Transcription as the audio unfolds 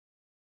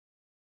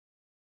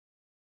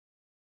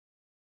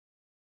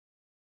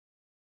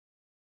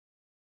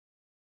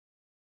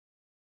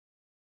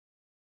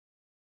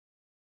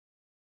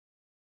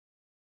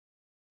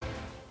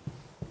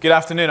Good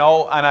afternoon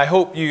all, and I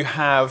hope you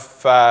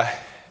have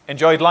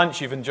enjoyed lunch,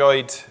 you've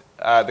enjoyed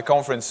the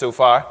conference so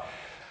far.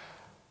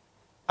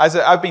 As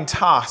I've been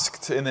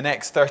tasked in the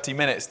next 30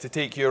 minutes to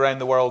take you around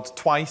the world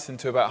twice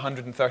into about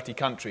 130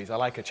 countries. I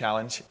like a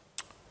challenge.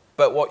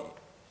 But what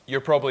you're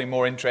probably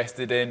more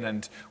interested in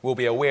and will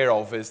be aware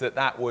of is that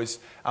that was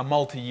a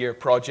multi-year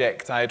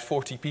project. I had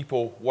 40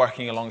 people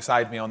working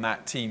alongside me on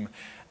that team,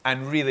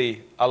 and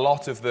really a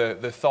lot of the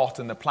thought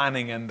and the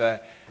planning and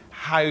the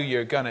how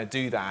you're going to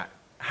do that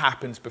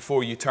happens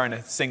before you turn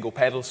a single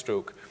pedal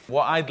stroke.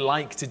 What I'd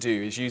like to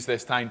do is use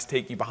this time to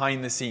take you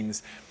behind the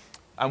scenes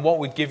and what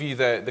would give you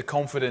the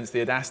confidence,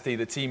 the audacity,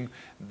 the team,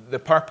 the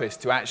purpose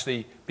to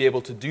actually be able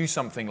to do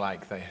something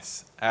like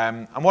this.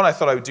 And what I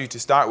thought I would do to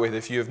start with,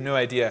 if you have no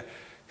idea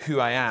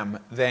who I am,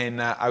 then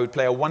I would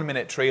play a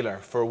 1-minute trailer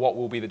for what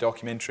will be the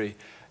documentary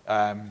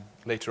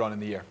later on in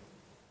the year.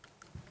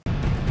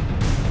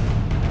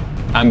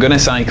 I'm going to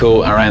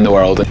cycle around the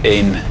world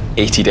in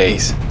 80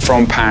 days.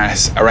 From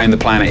Paris, around the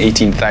planet,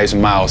 18,000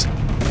 miles.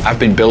 I've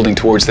been building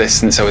towards this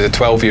since I was a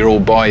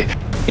 12-year-old boy.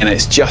 And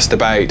it's just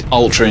about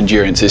ultra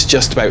endurance. It's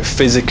just about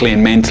physically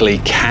and mentally,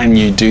 can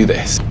you do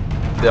this?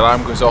 The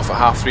alarm goes off at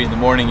 3:30 in the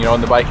morning, you're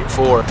on the bike at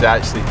 4 to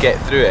actually get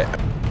through it.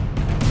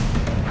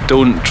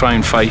 Don't try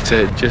and fight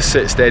it, just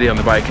sit steady on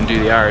the bike and do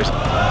the hours.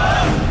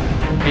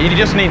 You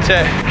just need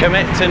to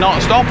commit to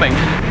not stopping.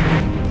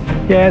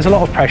 Yeah, there's a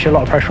lot of pressure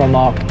on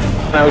Mark.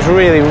 I was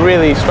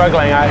really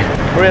struggling. I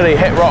really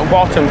hit rock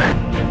bottom.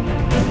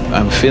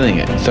 I'm feeling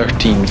it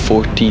 13,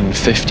 14,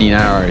 15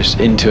 hours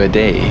into a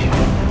day.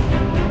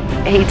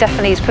 He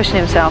definitely is pushing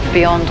himself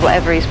beyond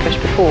whatever he's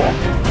pushed before.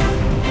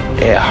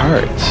 It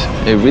hurts.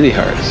 It really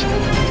hurts.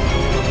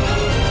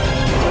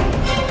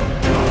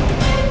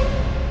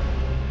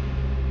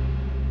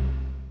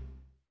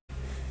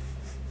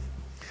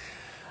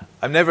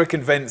 I'm never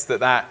convinced that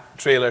that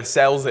trailer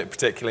sells it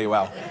particularly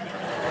well.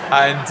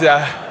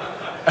 And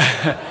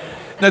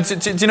no,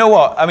 do you know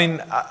what? I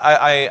mean,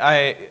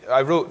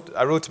 I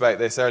wrote about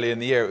this early in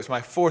the year. It was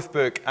my 4th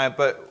book,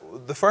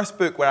 but the first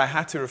book where I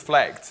had to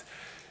reflect,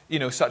 you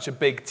know, such a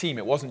big team.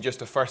 It wasn't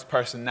just a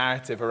first-person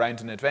narrative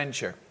around an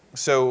adventure.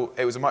 So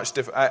it was a much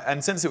different.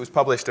 And since it was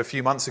published a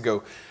few months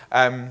ago,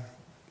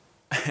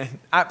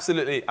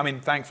 absolutely. I mean,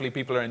 thankfully,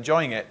 people are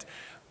enjoying it.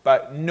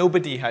 But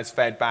nobody has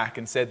fed back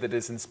and said that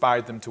it's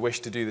inspired them to wish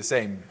to do the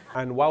same.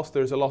 And whilst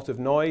there's a lot of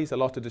noise, a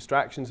lot of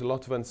distractions, a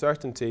lot of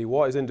uncertainty,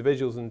 what as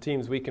individuals and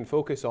teams we can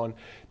focus on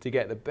to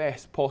get the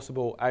best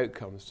possible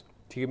outcomes,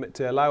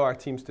 to allow our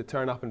teams to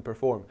turn up and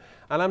perform.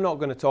 And I'm not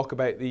going to talk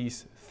about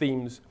these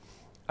themes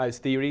as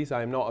theories.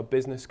 I'm not a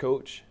business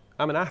coach.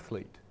 I'm an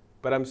athlete.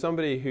 But I'm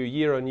somebody who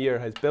year on year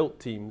has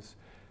built teams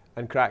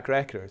and cracked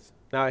records.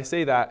 Now I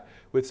say that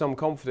with some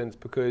confidence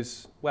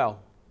because, well,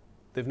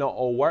 they've not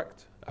all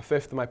worked.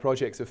 1/5 of my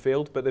projects have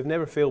failed, but they've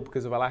never failed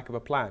because of a lack of a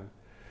plan.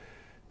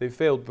 They've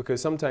failed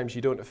because sometimes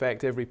you don't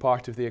affect every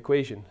part of the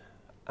equation.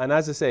 And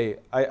as I say,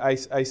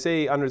 I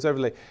say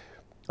unreservedly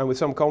and with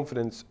some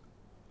confidence,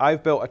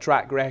 I've built a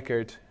track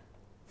record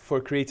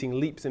for creating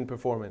leaps in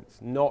performance,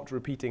 not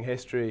repeating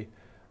history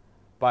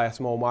by a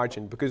small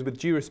margin. Because with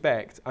due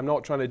respect, I'm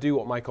not trying to do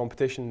what my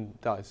competition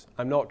does.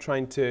 I'm not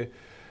trying to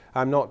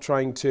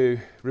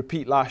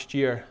repeat last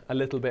year a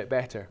little bit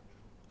better.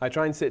 I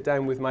try and sit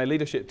down with my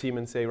leadership team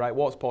and say, right,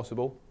 what's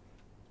possible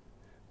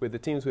with the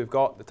teams we've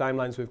got, the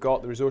timelines we've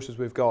got, the resources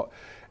we've got,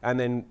 and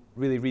then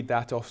really read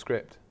that off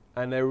script.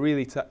 And they're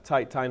really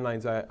tight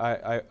timelines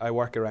I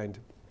work around.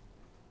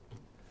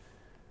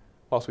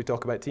 Whilst we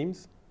talk about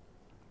teams,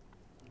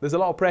 there's a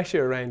lot of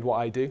pressure around what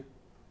I do,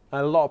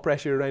 and a lot of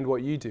pressure around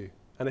what you do.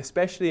 And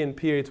especially in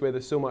periods where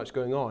there's so much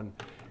going on,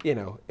 you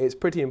know, it's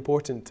pretty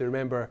important to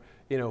remember,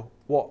 you know,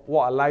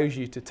 what allows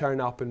you to turn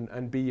up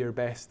and be your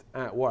best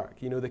at work.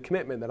 You know, the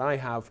commitment that I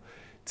have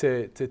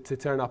to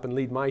turn up and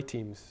lead my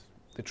teams,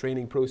 the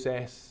training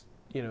process,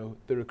 you know,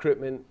 the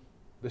recruitment,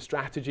 the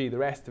strategy, the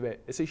rest of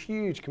it, it's a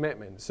huge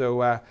commitment.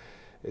 So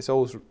it's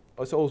always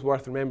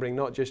worth remembering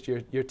not just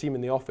your team in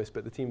the office,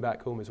 but the team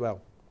back home as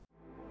well.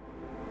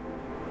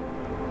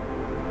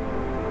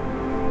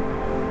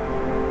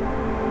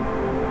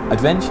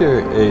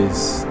 Adventure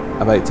is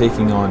about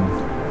taking on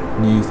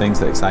new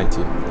things that excite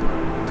you.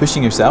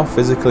 Pushing yourself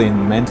physically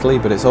and mentally,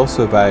 but it's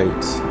also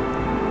about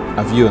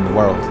a view in the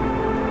world.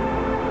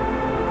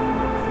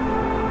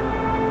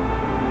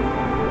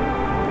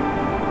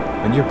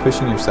 When you're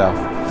pushing yourself,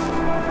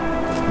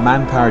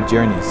 man-powered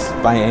journeys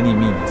by any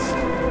means,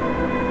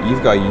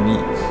 you've got a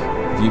unique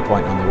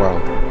viewpoint on the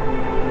world.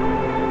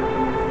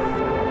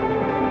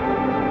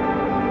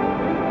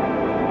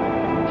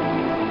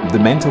 The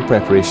mental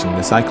preparation,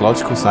 the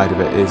psychological side of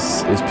it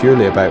is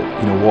purely about,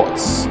 you know,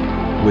 what's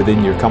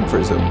within your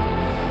comfort zone.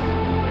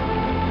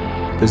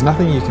 There's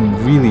nothing you can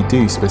really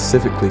do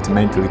specifically to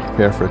mentally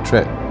prepare for a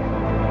trip.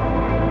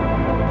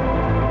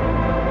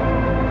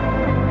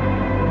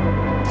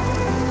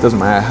 It doesn't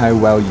matter how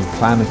well you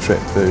plan a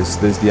trip, there's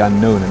the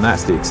unknown, and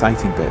that's the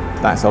exciting bit.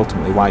 That's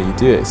ultimately why you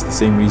do it. It's the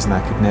same reason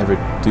I could never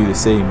do the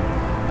same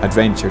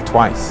adventure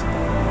twice.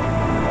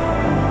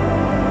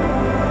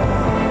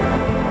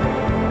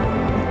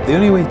 The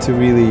only way to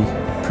really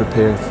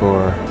prepare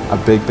for a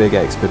big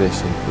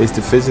expedition is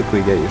to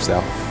physically get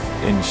yourself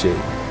in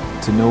shape.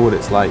 To know what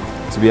it's like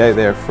to be out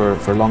there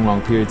for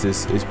long periods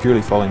is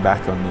purely falling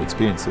back on the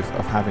experience of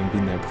having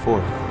been there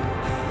before.